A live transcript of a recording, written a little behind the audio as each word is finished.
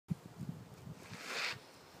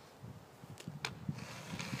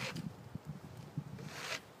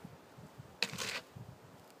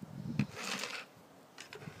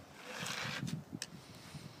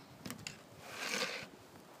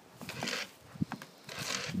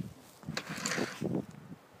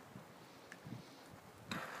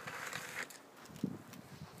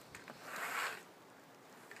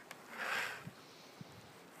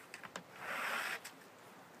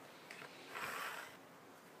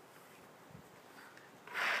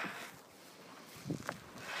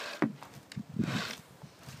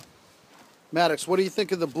Maddox, what do you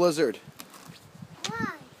think of the blizzard?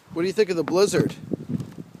 Why? What do you think of the blizzard?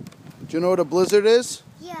 Do you know what a blizzard is?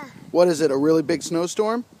 Yeah. What is it, a really big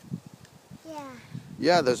snowstorm? Yeah.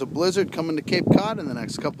 Yeah, there's a blizzard coming to Cape Cod in the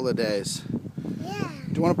next couple of days. Yeah.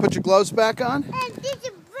 Do you want to put your gloves back on? And there's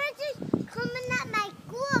a blizzard coming at my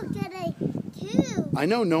school today, too. I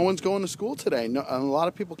know, no one's going to school today. No, a lot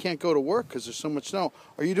of people can't go to work because there's so much snow.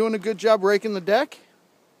 Are you doing a good job raking the deck?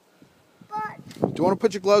 But, Do you want to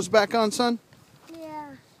put your gloves back on, son?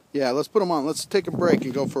 yeah. Yeah, let's put them on. Let's take a break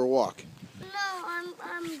and go for a walk. No,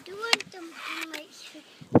 I'm doing something right here.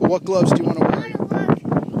 Well, what gloves do you want to A wear? lot of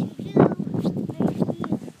work to do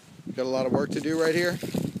right here. You got a lot of work to do right here?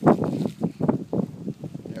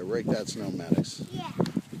 Yeah, rake that snow, Maddox. Yeah.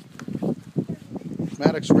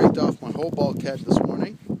 Maddox raked off my whole bulkhead this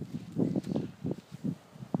morning.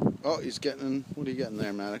 Oh, he's getting, what are you getting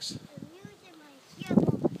there, Maddox? I'm using my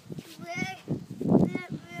shovel to where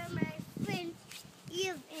my friends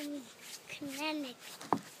live in Connecticut.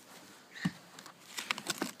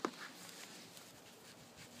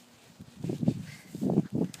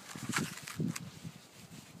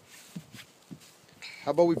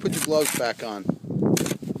 How about we put your gloves back on?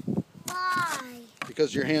 Why?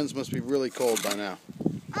 Because your hands must be really cold by now.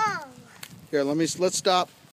 Oh. Here, let's stop.